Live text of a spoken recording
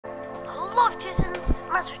Citizens,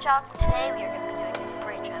 I'm Master Child. Today we are going to be doing some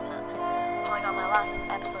brain transfer. Oh my god, my last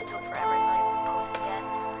episode took forever. It's not even posted yet.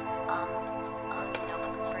 Not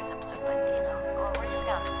the first episode, but we're just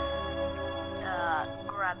gonna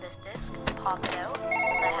grab this disc, pop it out.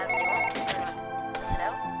 Since I have a new one, so I'm gonna test it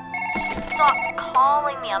out. Stop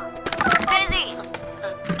calling me. I'm busy.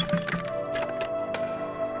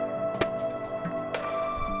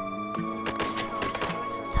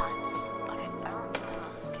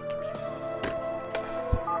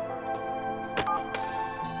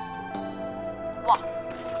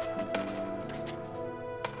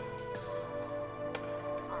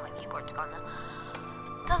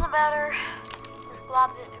 Doesn't matter. Just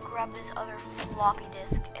grab this other floppy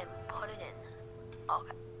disk and put it in.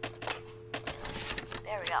 Okay. Yes.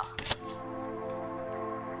 There we go.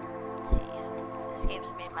 Let's see. This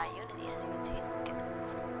game's made my Unity, as you can see. Okay.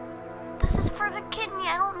 This is for the kidney.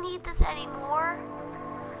 I don't need this anymore.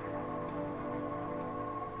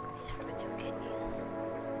 These for the 2 kidneys.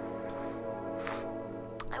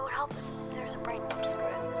 It would help if there's a brain screws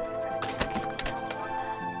for the 2 kidneys. I don't want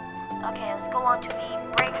that. Okay, let's go on to the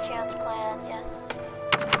brain transplant. Yes,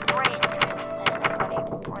 brain transplant. Everybody,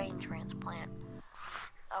 brain transplant.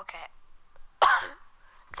 Okay.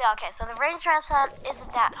 Okay, so the brain transplant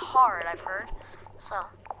isn't that hard, I've heard. So,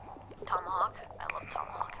 tomahawk. I love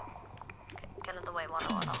tomahawk. Okay, get out of the way,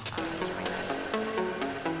 Wano. I don't need you right now.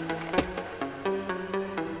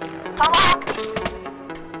 Tomahawk!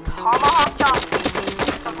 Tomahawk chop!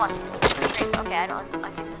 Just the one. Straight. Okay, I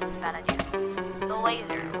think this is a bad idea. The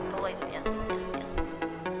laser, yes.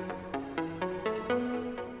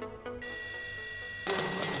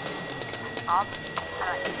 Up.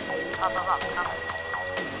 Calm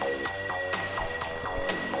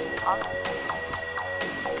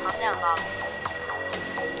down, Bob.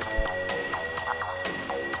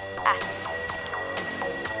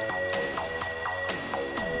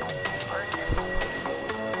 Burn this.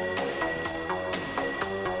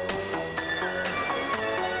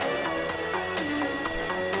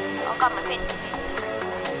 Oh god, my face.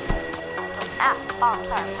 Bob, I'm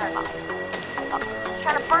sorry, Bob. Bob, just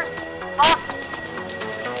trying to burn. Bob!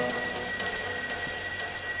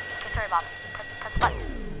 Okay, sorry, Bob. Press the button.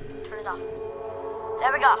 Turn it off.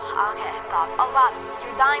 There we go. Okay, Bob. Oh, Bob,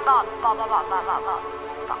 you're dying, Bob. Bob, come on. Bob,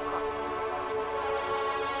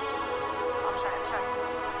 I'm sorry. Here.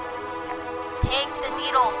 Take the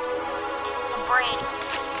needle in the brain.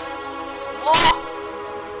 Whoa!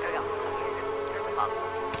 There we go. Okay, you're good, Bob.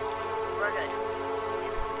 We're good.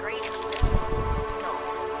 Just scrape this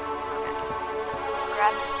skeleton. Okay. So just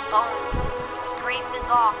grab this bones. Scrape this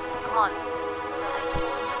off. Come on. I still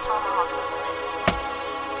need the tomahawk.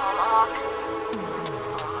 Tomahawk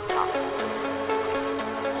chop.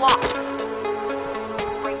 Whoa!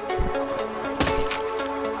 Break this into bits.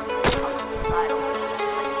 On this side.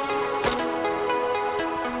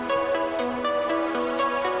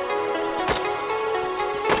 Just like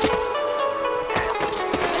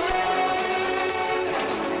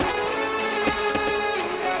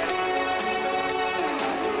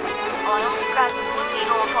I almost grabbed the blue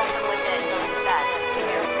needle of hoping with it. No, that's bad. That's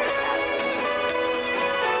very, very bad.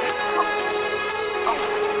 Oh.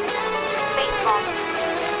 Face bomb.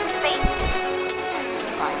 Face.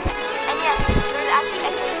 Guys. And yes, there's actually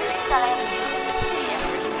extra screws that I have to do with this in the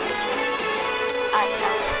Emperor's Edition.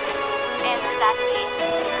 And there's actually...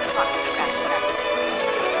 Come on, grab it.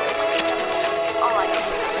 Oh, I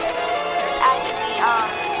guess there's actually,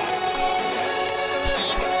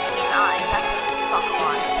 teeth and eyes. That's gonna suck a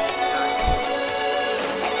lot.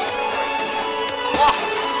 Whoa!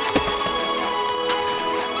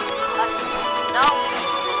 No!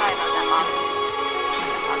 Sorry about that, Mom.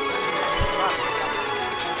 That's just wrong stuff.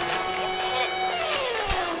 You have to hit it so it hits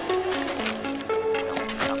down.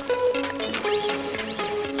 So,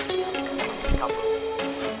 with the scalpel.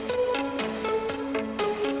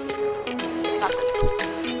 I got this.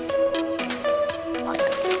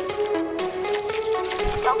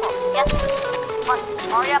 Scalpel. Yes. Come on.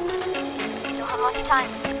 Hurry up. We don't have much time.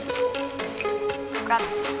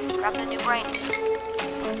 Grab the new brain.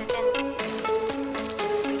 Put it in.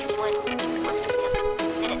 So we can win. Yes.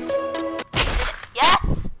 Did it. Yes!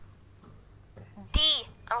 D.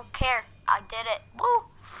 I don't care. I did it. Woo!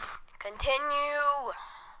 Continue.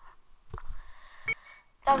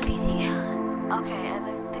 That was easy. Okay, I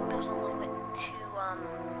think that was a little bit too,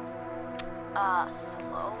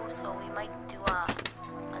 slow, so we might do,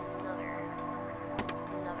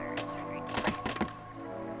 another surgery.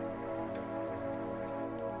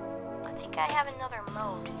 I think I have another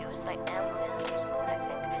mode. It was like ambulance mode, I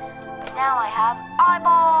think. But now I have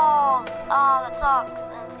eyeballs! Oh, that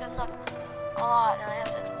sucks. And it's gonna suck a lot. And I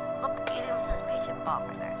have to look, it even says Bob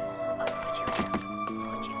right there. Okay, put you in there.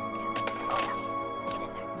 Put you. Yeah. Oh yeah. Get in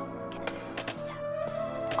there. Get in there. Yeah.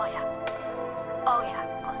 Oh yeah. Oh yeah.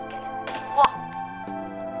 Go on. Get in. Whoa.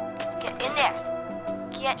 Get in there.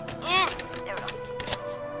 Get in. There we go.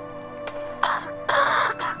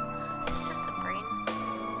 Is this just the brain?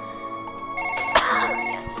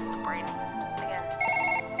 Yeah, it's just the brain. Again.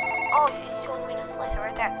 Oh, he chose me to slice it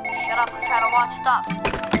right there. Shut up. I'm trying to watch stuff.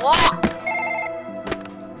 Whoa.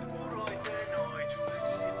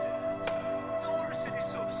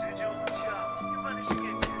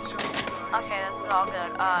 Okay, this is all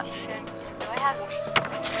good. Do I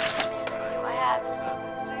have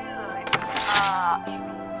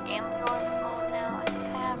ambulance mode now? I think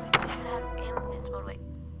I should have ambulance mode. Wait.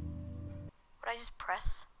 Would I just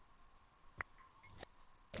press?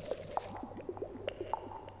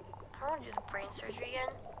 I want to do the brain surgery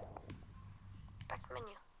again. Back to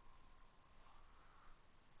menu.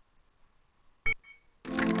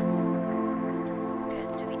 Okay,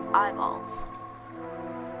 let's do the eyeballs.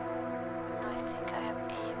 I think I have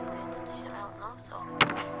ambulance edition, I don't know, so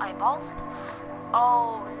eyeballs.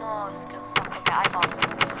 Oh no, it's gonna suck. Okay, eyeballs.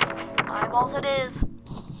 Eyeballs it is.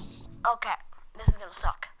 Okay, this is gonna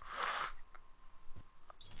suck.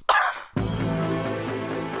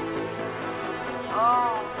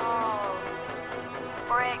 Oh no.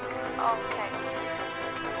 Brick. Okay.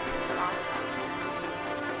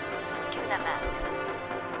 Give me that mask.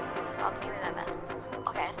 Bob, give me that mask.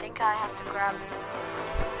 Okay, I think I have to grab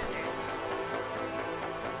the scissors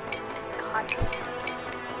and cut.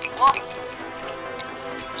 Whoa!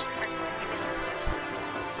 Give me the scissors.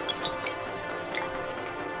 I think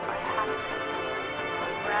I have to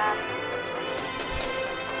grab the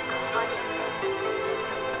scissors and cut it.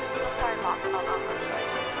 So sorry, Bob. I'm sorry.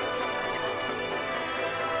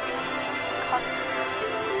 Cut the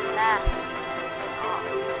mask thing off.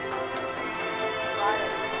 Got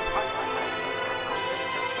it. Just unlike this.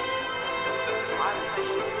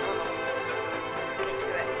 Okay,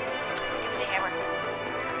 screw it. Give me the hammer.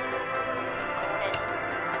 Going in.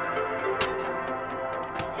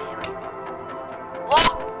 Give me the hammer. Whoa!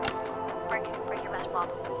 Break your mask, Bob.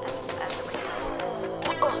 After break your mask.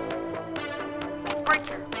 Oh! Break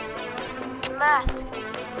your mask.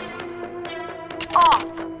 Oh!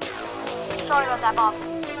 Sorry about that, Bob.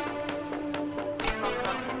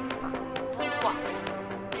 Whoa.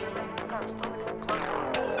 God, I'm still gonna plug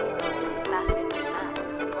this basket mask.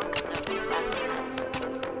 Plug the basket mask.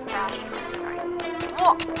 Sorry.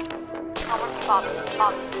 Whoa! It's not working, Bob.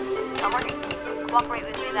 Bob. It's not working. Cooperate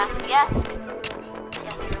with me, mask. Yes!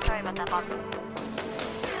 Yes, sorry about that, Bob.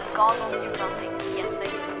 Goggles do nothing. Yes, they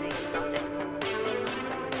do. They do nothing.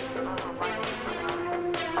 I don't know why they do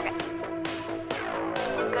nothing. Okay.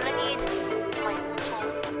 I'm gonna need my little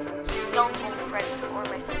scalpel friend or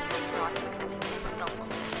my scissors. No, I think my scalpel.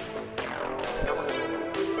 Okay, scalpel.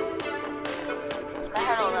 It's my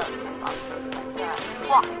head all up. It's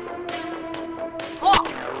whoa! Whoa!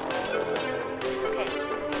 It's okay,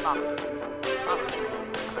 Bob.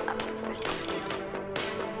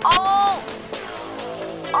 Oh!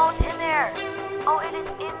 Oh, it's in there. Oh, it is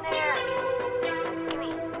in there.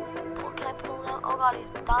 Gimme. Can I pull it out? Oh god, he's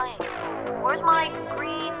dying. Where's my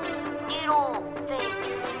green needle thing?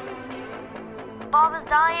 Bob is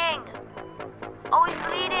dying. Oh, he's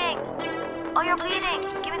bleeding. Oh, you're bleeding.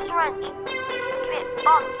 Give me the syringe. Give me it,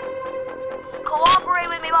 Bob. Just cooperate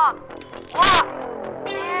with me, Bob. What?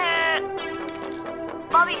 Yeah.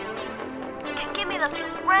 Bobby, give me the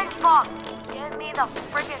syringe, Bob. Give me the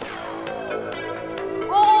freaking.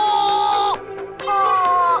 Oh!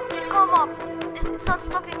 Oh! Come on, it's not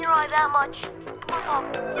stuck in your eye that much. Come on, Bob.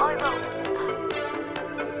 Bobby, bro.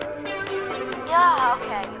 Yeah.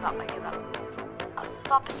 Okay, I give up. Oh,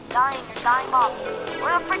 stop! It's dying. You're dying, Bob.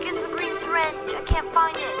 Where the frick is the green syringe? I can't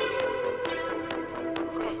find it.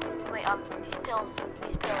 Okay, wait. These pills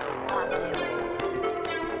will have to do.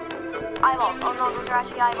 Eyeballs. Oh no, those are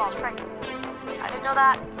actually eyeballs. Frick. I didn't know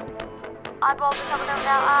that. Eyeballs are coming out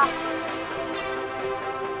now.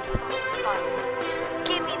 It's going to be fine. Just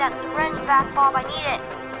give me that syringe back, Bob. I need it.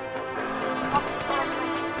 Bob, steal my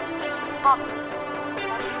syringe. Bob. Why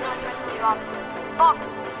don't you steal my syringe from me, Bob? Bob.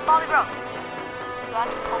 Bobby, bro. Do I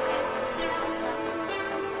have to poke it with syringe now?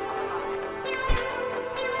 Oh my god, he's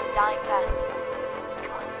dying fast.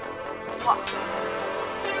 Come on. Walk.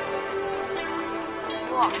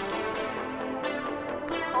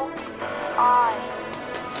 Poke your eye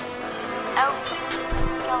out of the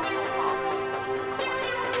skeletal, Bob.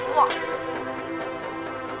 Walk.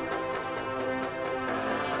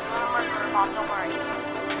 Not a murderer, Bob, don't worry.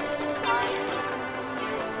 Just try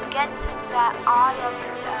and get that eye of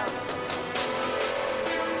yours out.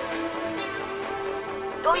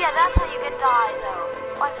 Oh yeah, that's how you get the eyes out.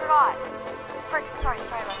 Oh, I forgot. Freaking sorry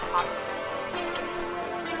about that, Pop.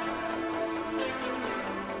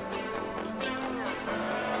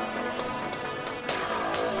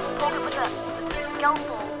 Poke it with the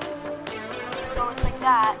scalpel. So it's like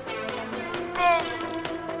that. And then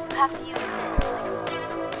you have to use this. Like,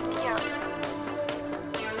 here.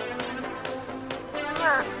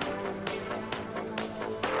 Here.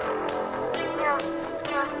 Here.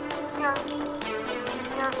 Here. Here.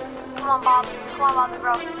 Here. Come on, Bob. Come on, Bobby,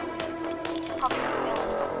 bro. Probably not gonna be able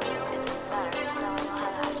to. It doesn't matter. Now I know how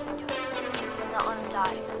to actually do it. Not let him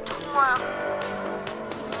die. Come on.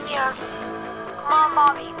 Here. Come on,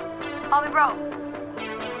 Bobby. Bobby, bro.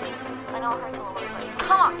 I know it hurts a little bit, but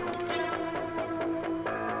come on.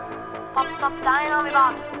 Bob, stop dying on me,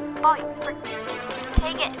 Bob. Bobby, frick.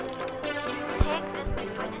 Take it. Take this. Do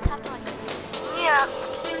I just have to, like... Yeah.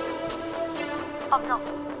 Bob, no. I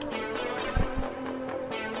need this.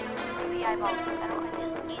 Screw the eyeballs. I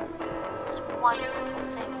just need this one little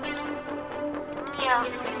thing. Thank you. Yeah.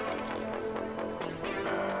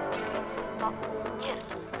 Okay, so stop. Yeah.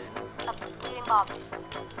 Stop bleeding, Bob.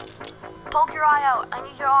 Poke your eye out. I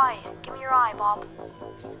need your eye. Give me your eye, Bob.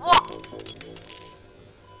 What?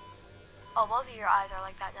 Oh, both of your eyes are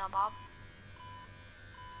like that now, Bob.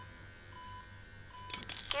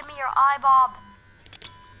 Give me your eye, Bob.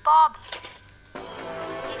 Bob.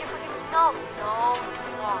 Need your freaking... No. No,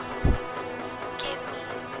 do not. Give me.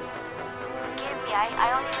 Give me. I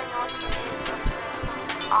don't even know what this is, but it's for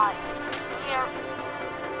some eyes. Here.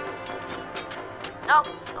 No.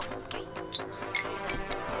 No. Give me. Give me this.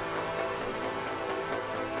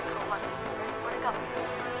 Let's go. Where'd it go?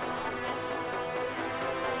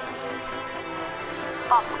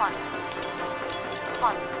 Bob, come on. Come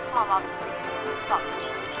on. Come on, Bob. Bob.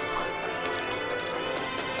 Come on.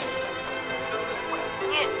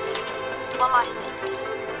 Yeah. Come on, Bob.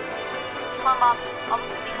 Come on, Bob. Bob's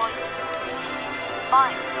gonna be boy.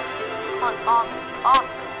 Fine. Come on, Bob. Bob.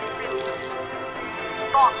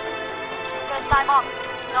 Bob. You're gonna die, Bob.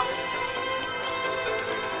 No.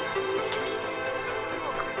 You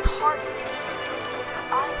look retarded. With your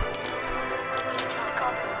eyes and stuff. Oh my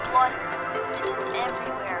god, there's blood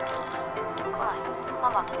everywhere. Come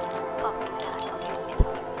on, Bob. Bob, give me that. Okay, it's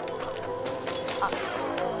okay. Bob.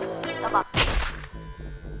 No, Bob.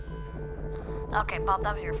 Okay, Bob,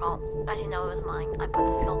 that was your fault. Actually, no, it was mine. I put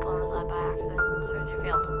the scalpel on his eye by accident. Surgery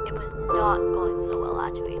failed. It was not going so well,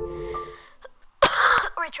 actually.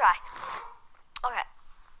 Retry. Okay.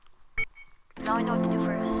 Now I know what to do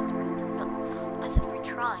first. No, I said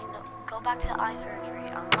retry. No, go back to the eye surgery.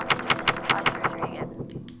 I'm not going to do this eye surgery again.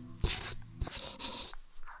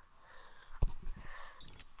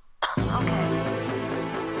 Okay.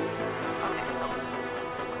 Okay, so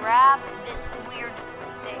grab this weird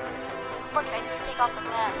thing. Frick, I need to take off the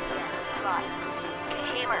mask again. I forgot. Okay,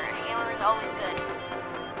 hammer. Hammer is always good.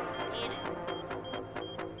 Need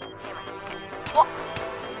hammer. Okay. Whoa!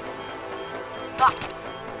 Ah.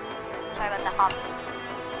 Sorry about that, Bob.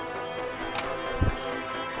 Just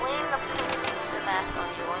blame the person who put the mask on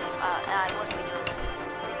you, or I wouldn't be doing this if I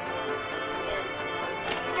did.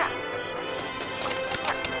 Yeah.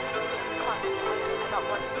 Come on. I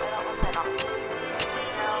got one side off.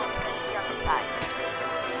 Now let's get the other side.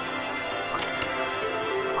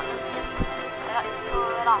 Yes, I got some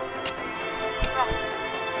of it off. Take a rest.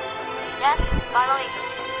 Yes, finally.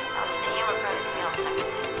 I'll need the hammer for everything else,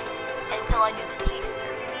 technically. Until I do the teeth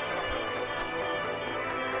surgery. Yes, there is a teeth surgery.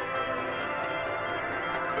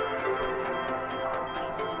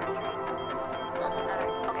 Teeth surgery. Doesn't matter.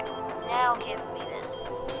 Okay, now give me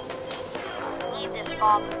this. I need this,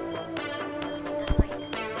 Bob. I need this so you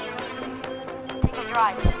can take out your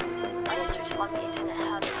eyes. I'm gonna search on the internet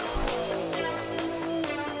how to do this.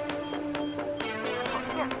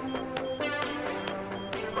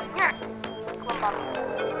 Come on, Bob.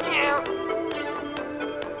 Yeah.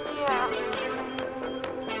 Yeah.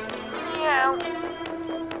 Yeah.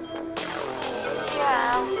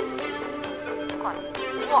 Yeah. Come on.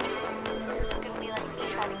 Whoa. This is just gonna be like me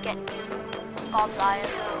trying to get Bob's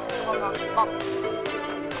eyes. Bob.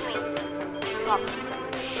 It's me. Bob.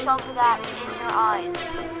 Shove that in your eyes.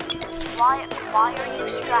 Why are you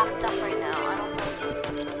strapped up right now? I don't know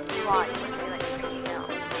why. You must be like freaking out.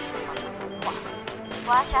 Why?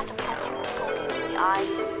 Well, I actually have to poke you in the eye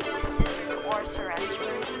with scissors or a syringe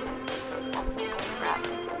first. That's bullcrap.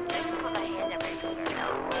 I can put my hand everywhere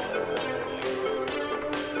now.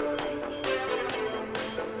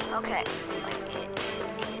 Okay. Okay.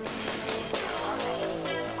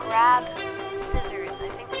 Grab scissors. I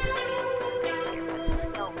think scissors is gonna be easier, but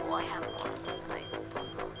scalpel, I have one because I don't know.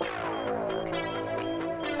 Okay.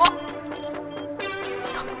 Whoa!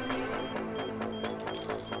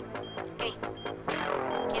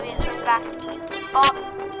 back. Bob.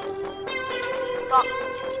 Stop.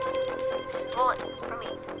 Stole it from me.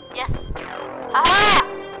 Yes. Aha!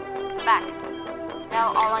 Get back.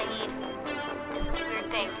 Now all I need is this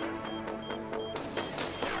weird thing.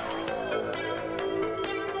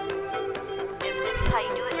 If this is how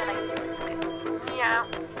you do it, then I can do this. Okay. Meow.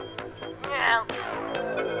 Meow.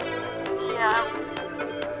 Meow.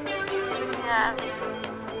 Meow.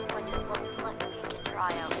 Just let me get your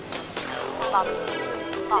eye out. Bob.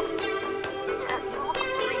 Bob. Yeah, you look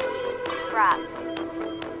freaky as crap.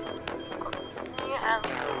 Yeah.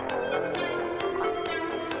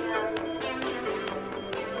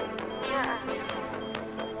 Yeah.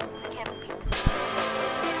 I can't beat this.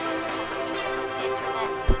 I'll just use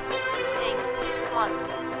internet things. Come on.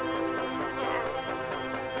 Yeah.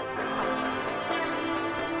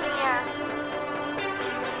 Yeah.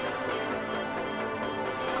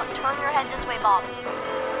 Turn your head this way, Bob.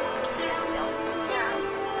 Keep your head still. Yeah.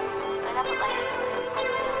 I have to put my head down.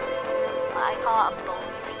 I call it a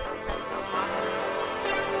bovie for some reason. I don't know why.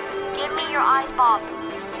 Give me your eyes, Bob.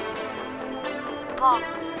 Bob,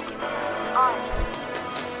 give me your eyes.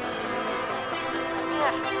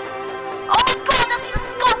 Yeah. Oh my god, that's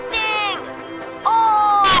disgusting!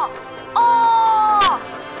 Oh! Oh!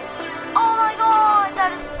 Oh my god,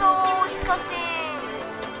 that is so disgusting!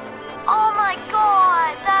 Oh my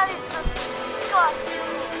god, that is disgusting!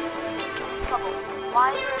 Give me this couple.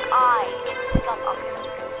 Why is there an eye in this couple? Okay, that's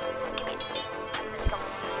weird. Just give me this couple.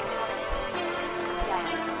 Give me one of these. Cut the eye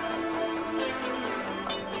out.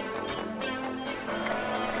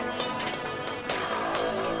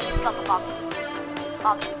 Give me this couple, Bob.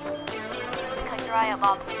 Bob. Cut your eye out,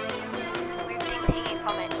 Bob. There's weird things hanging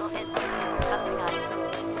from it. It looks like a disgusting eye.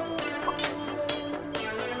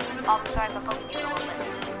 Bob, I'm sorry if I'm poking you a little bit.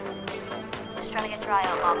 Just trying to get your eye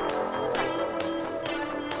out, Bob. Sorry.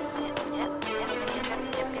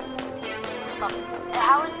 Bob,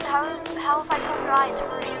 how if I poke your eye, it's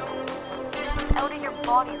hurting? This is out of your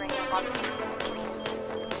body right now, Bob. Give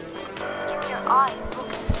me your eyes. It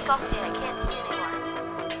looks disgusting. I can't see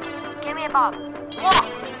anymore. Give me it, Bob. Whoa!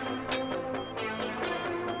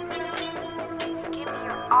 Give me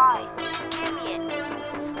your eye. Give me it.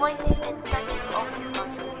 Slice and dice you. Oh, dear God.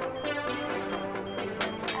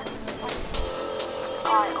 I have to slice your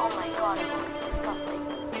eye. Oh my god, it looks disgusting.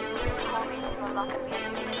 Is this the whole reason I'm not going to be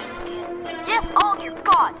able to do it as a kid? Yes! Oh dear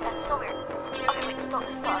God! That's so weird. Okay, wait, stop. I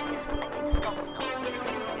need the skull still.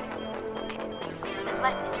 Okay. This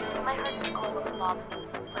might hurt a little bit, Bob.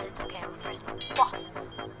 But it's okay, I'm first. Whoa!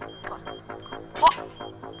 Go on. Whoa!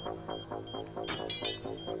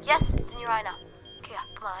 Yes, it's in your eye now. Okay, yeah,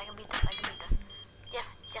 come on, I can beat this. Yeah,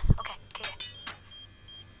 yes, okay.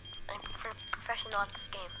 I'm professional at this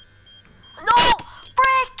game. No!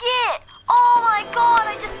 Break it! Oh my god,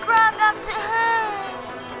 I just grabbed that to him!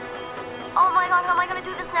 Oh my god, how am I gonna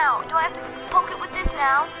do this now? Do I have to poke it with this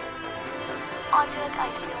now? Oh, I feel like I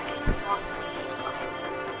just lost the game. Okay.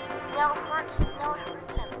 Now it hurts him. Here.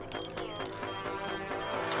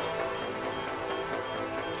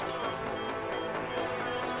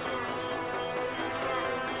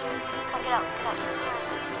 Come on, get out. Here.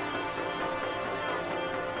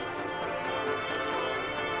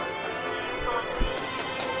 He's still in this.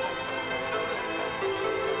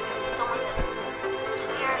 He's still in this.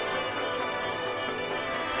 Here.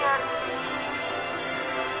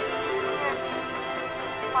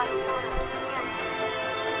 Why are you still in this? Here.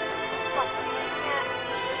 Come on. Here.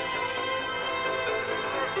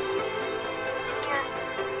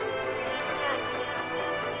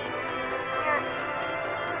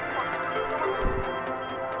 Come on, he's still in this.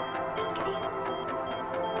 Give me it.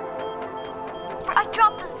 I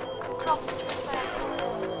dropped this flag.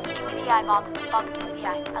 Give me the eye, Bob. Bob, give me the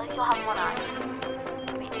eye. At least you'll have one eye.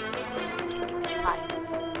 Give me this eye.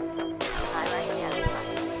 This is an eye, right? Yeah, this is an eye.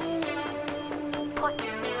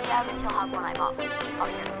 Yeah, at least you'll have one eye, Bob. Bob,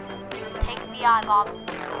 here. Take the eye, Bob.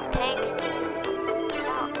 Take.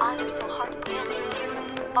 Oh, eyes are so hard to put in.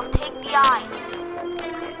 Bob, take the eye.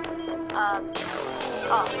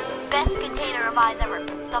 Best container of eyes ever.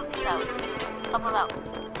 Dump these out. Dump them out.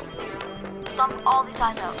 Dump all these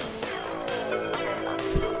eyes out. Okay,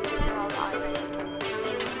 these are all the eyes I need.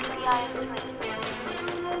 Get the eye in this range, okay?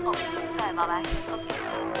 Oh, sorry, Bob, I actually poked you.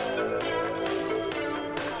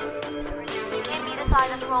 Give me this eye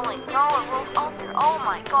that's rolling. No, it rolled under. Oh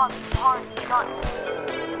my god, this is hard as nuts.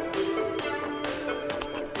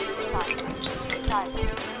 Give me this eye. These eyes.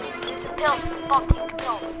 These are pills. Bob, take the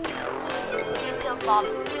pills. Give me pills, Bob.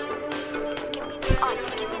 Give me this eye.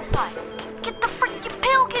 Give me this eye. Get the freaking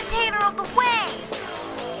pill container out the way!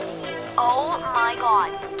 Oh my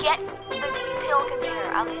god. Get the pill container.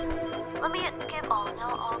 At least Let me give. Oh,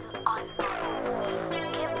 now all the eyes are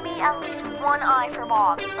gone. Give me at least one eye for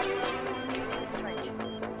Bob. Like, give me this wrench.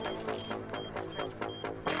 This wrench.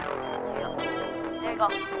 There you go.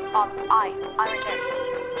 Bob, eye right there.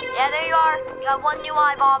 Yeah, there you are. You got one new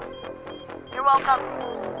eye, Bob. You're welcome.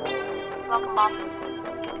 You're welcome, Bob.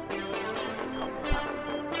 Okay. Just poke this up.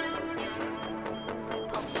 Let me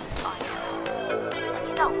poke this eye. I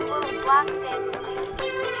need that little black thing. I guess.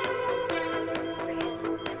 Freaking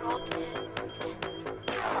dropped it.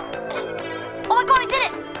 Oh my god, I did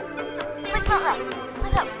it! Slice it out now.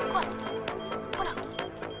 Slice it out. Come on. Come on now.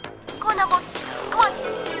 Come on now, boy. Come on.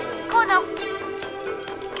 Come on now.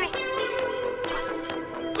 Give me.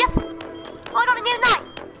 Yes! Oh my god, I need an eye.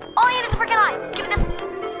 All I need is a freaking eye. Give me this.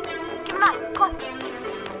 Give me an eye. Come on.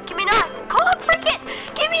 Give me an eye. Come on, freaking.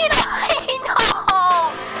 Give me an eye. No.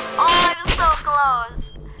 Oh, I'm so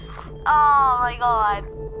close. Oh my god.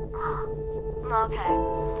 Okay.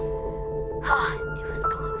 It was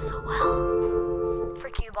going so well.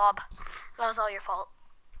 Frick you, Bob. That was all your fault.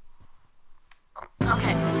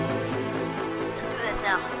 Okay. Let's do this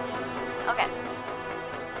now. Okay.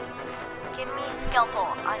 Give me scalpel.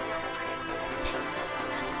 I don't freaking need to take the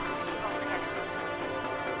mask off. I keep on forgetting.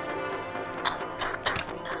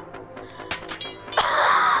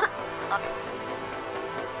 Okay.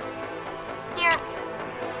 Here.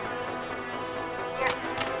 Here.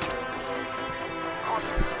 Oh,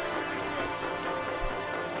 yes. I'm doing this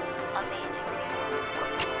amazingly.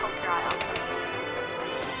 Poke your eye out.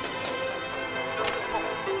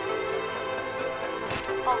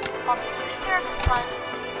 Bob, did you stare at the sun?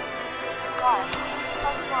 God, I thought the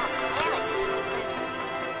sun's not a planet, you stupid.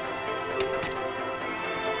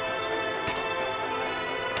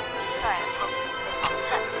 Sorry, I'm poking your face, Bob.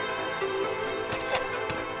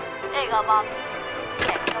 There you go, Bob.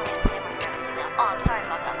 Okay, throw his hammer for everything now. Oh, I'm sorry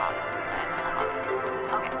about that, Bob. Sorry about that, Bob.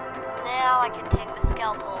 Okay, now I can take the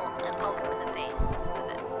scalpel and poke him in the face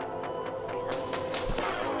with it. Okay, so.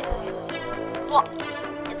 Whoa!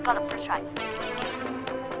 It's got a first try.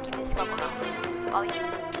 Give me the scalpel now. Bobby. Give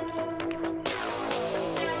me.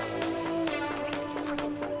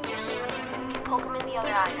 Freaking. Yes. Okay, poke him in the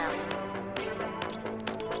other eye now.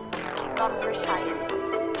 Okay, got a first try in.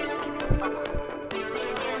 Give me the scalpels. Give me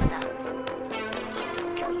this now.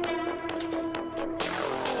 Give me.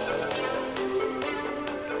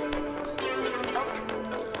 At least I can pull it out.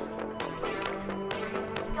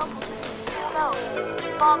 The scalpels are pulled out.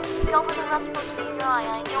 Bob, scalpels are not supposed to be in your eye.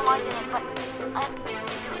 I know I did it, but I have to do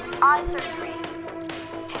eye surgery.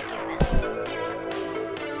 Okay, give me this.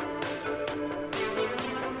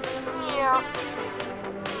 Yeah.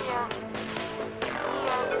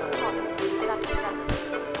 Come on. I got this.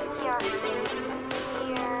 Here.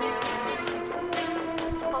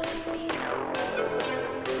 It's supposed to be here.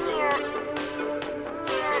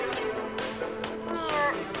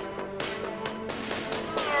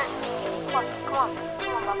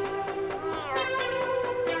 Come on, Bob.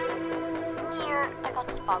 Here. I got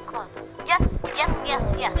this, Bob. Come on. Yes.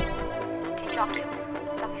 Okay, drop me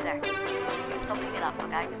there. You can still pick it up.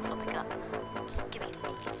 Okay, I can still pick it up. Just give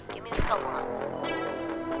me the scalpel now.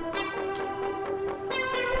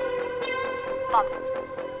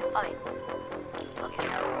 Bobby. Okay.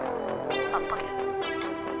 Bob, poke it.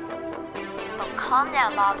 Bob, calm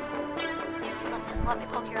down, Bob. Just let me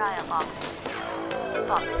poke your eye out, Bob.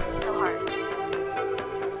 Bob, this is so hard.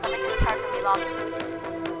 Stop making this hard for me, Bob.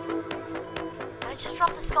 Did I just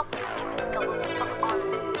drop the scalpel? Give me the scalpel. I'm stuck on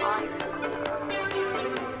the eye or something.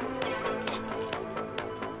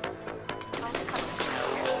 Do I have to cut it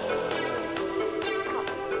here? Come on.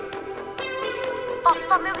 Bob,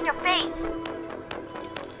 stop moving your face!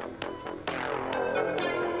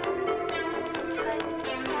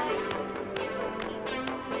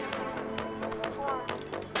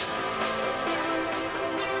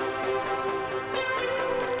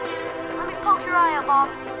 Bob.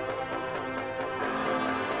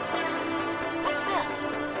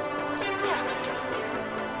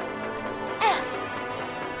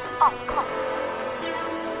 Oh, come on.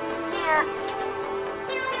 Here.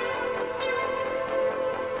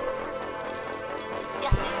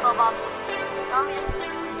 Yes, there you go, Bob. Now let me just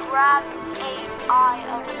grab an eye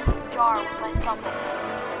out of this jar with my scalpel.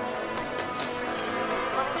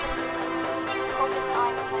 Let me just poke an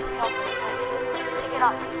eye with my scalpel so I can pick it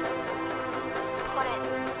up. Put it.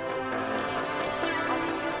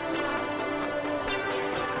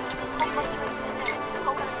 Poke my syringe in there. Just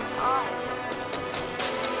poke an eye.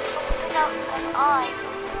 You're supposed to pick out an eye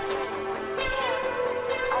with a syringe when you can.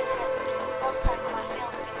 I did it last time when I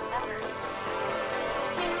failed, if you remember.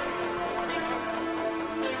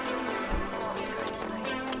 Screw it. Give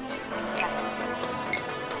me back.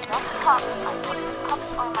 Not the cup. Police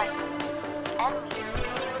cops are my enemy in this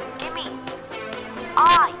game. Give me the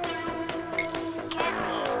eye. Give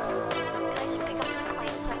me. Can I just pick up this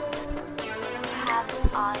plate so I can just have this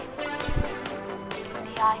eye, please? Give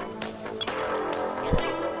me the eye. Yes,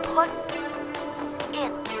 okay. Put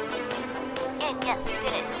in. Yes,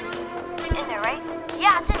 did it. It's in there, right?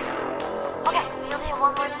 Yeah, it's in there. Okay, we only have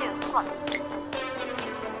one more to do. Come on.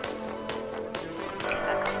 Get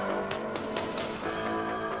back up.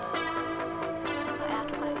 I have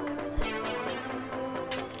to put it in good position.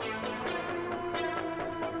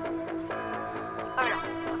 Oh no.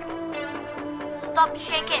 Okay. Stop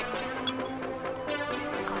shaking.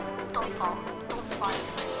 God, don't fall. Don't fly. I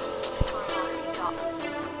swear to God if you drop.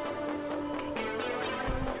 Okay, good.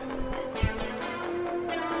 Yes, yeah, this is good. This is good.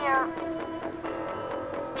 Here.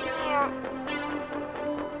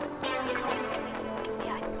 Come on, give me the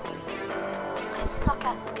eye. I suck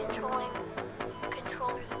at controlling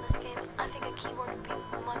controllers in this game. I think a keyboard would be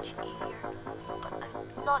much easier, but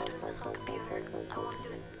I'm not doing this on computer. I want to do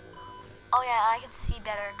it. Oh yeah, I can see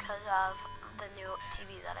better because of the new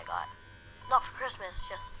TV that I got. Not for Christmas,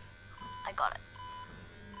 just I got it.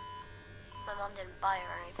 My mom didn't buy it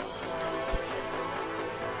or anything.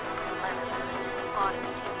 My mom just bought a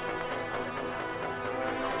new TV and put it in the living room.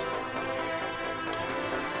 So it's just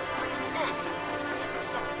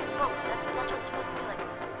boom. That's what it's supposed to be like.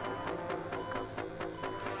 Come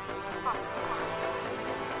on.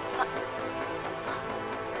 Come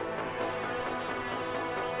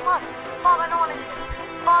on. Bob, I don't want to do this.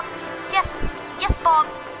 Bob, yes. Yes, Bob.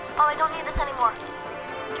 Bob, I don't need this anymore.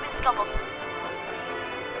 Give me the scalpels.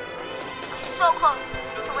 I'm so close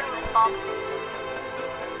to winning this, Bob.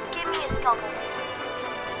 Just give me a scalpel.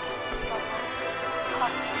 Just give me a scalpel. Just cut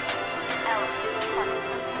out. Come on.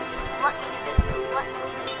 Just let me do this. Let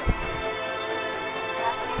me do this. And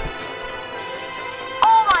after this, it's surgery.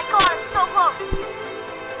 Oh my God, I'm so close.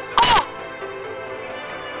 Oh!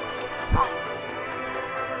 Give me this eye.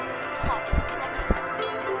 This eye, is it connected to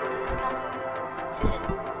the scalpel? Yes, it is.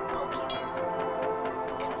 Poke you.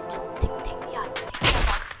 And just take the eye. Take the eye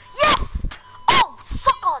back. Yes! Oh,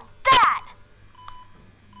 suck on that!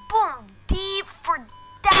 Boom, deep for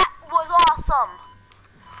that was awesome.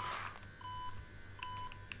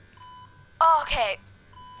 Okay.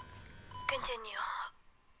 Continue.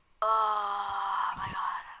 Oh my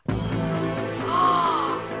God.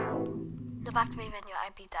 No, back to main menu. I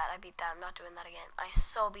beat that. I'm not doing that again. I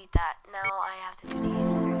so beat that. Now I have to do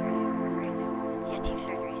teeth surgery. Right? Yeah, teeth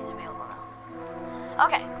surgery is available now.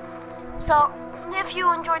 Okay. So, if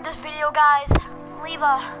you enjoyed this video, guys, leave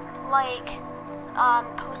a like.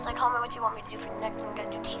 Post a comment what you want me to do for next. I'm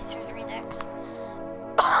gonna do teeth surgery next.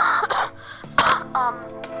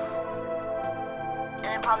 And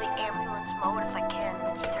then probably ambulance mode if I can.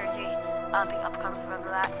 Teeth surgery, big upcoming from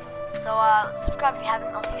that. So, subscribe if you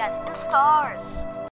haven't. I'll see you guys in the stars.